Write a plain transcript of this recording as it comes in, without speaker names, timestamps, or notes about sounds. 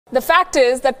The fact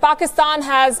is that Pakistan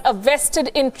has a vested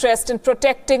interest in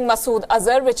protecting Masood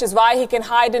Azhar, which is why he can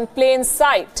hide in plain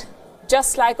sight,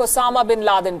 just like Osama Bin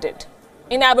Laden did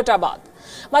in Abbottabad.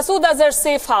 Masood Azhar's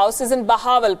safe house is in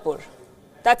Bahawalpur.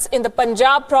 That's in the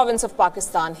Punjab province of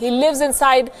Pakistan. He lives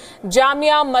inside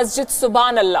Jamia Masjid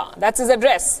Subhanallah. That's his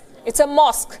address. It's a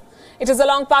mosque. It is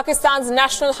along Pakistan's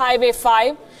National Highway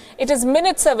 5. It is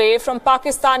minutes away from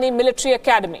Pakistani Military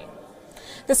Academy.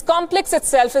 This complex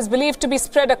itself is believed to be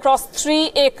spread across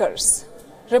 3 acres.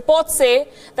 Reports say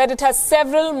that it has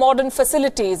several modern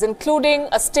facilities, including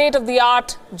a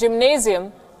state-of-the-art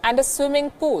gymnasium and a swimming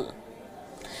pool.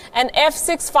 An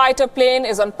F-6 fighter plane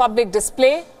is on public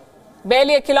display,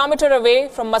 barely a kilometer away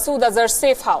from Masood Azhar's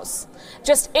safe house.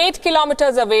 Just 8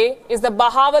 kilometers away is the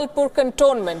Bahawalpur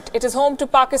cantonment. It is home to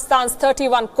Pakistan's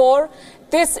 31 Corps.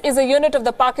 This is a unit of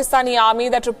the Pakistani army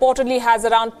that reportedly has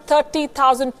around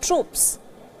 30,000 troops.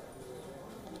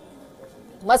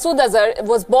 Masood Azhar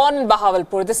was born in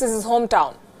Bahawalpur. This is his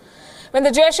hometown. When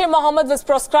the Jaish-e-Mohammed was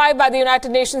proscribed by the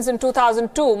United Nations in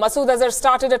 2002, Masood Azhar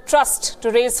started a trust to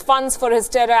raise funds for his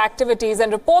terror activities,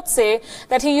 and reports say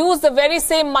that he used the very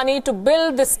same money to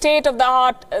build the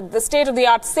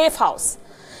state-of-the-art safe house.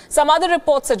 Some other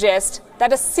reports suggest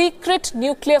that a secret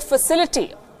nuclear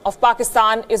facility of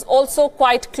Pakistan is also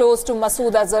quite close to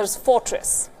Masood Azhar's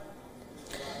fortress.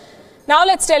 Now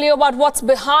let's tell you about what's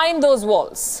behind those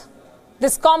walls.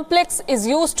 This complex is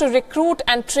used to recruit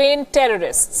and train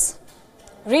terrorists.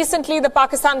 Recently, the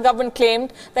Pakistan government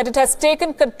claimed that it has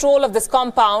taken control of this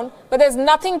compound, but there's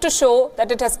nothing to show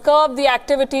that it has curbed the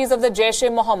activities of the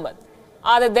Jaish-e-Mohammed.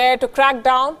 Are they there to crack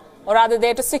down, or are they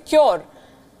there to secure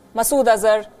Masood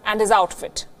Azhar and his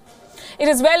outfit? It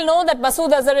is well known that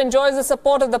Masood Azhar enjoys the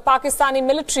support of the Pakistani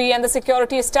military and the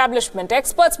security establishment.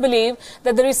 Experts believe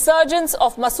that the resurgence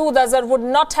of Masood Azhar would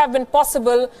not have been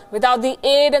possible without the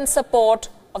aid and support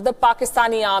of the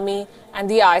Pakistani army and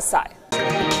the ISI.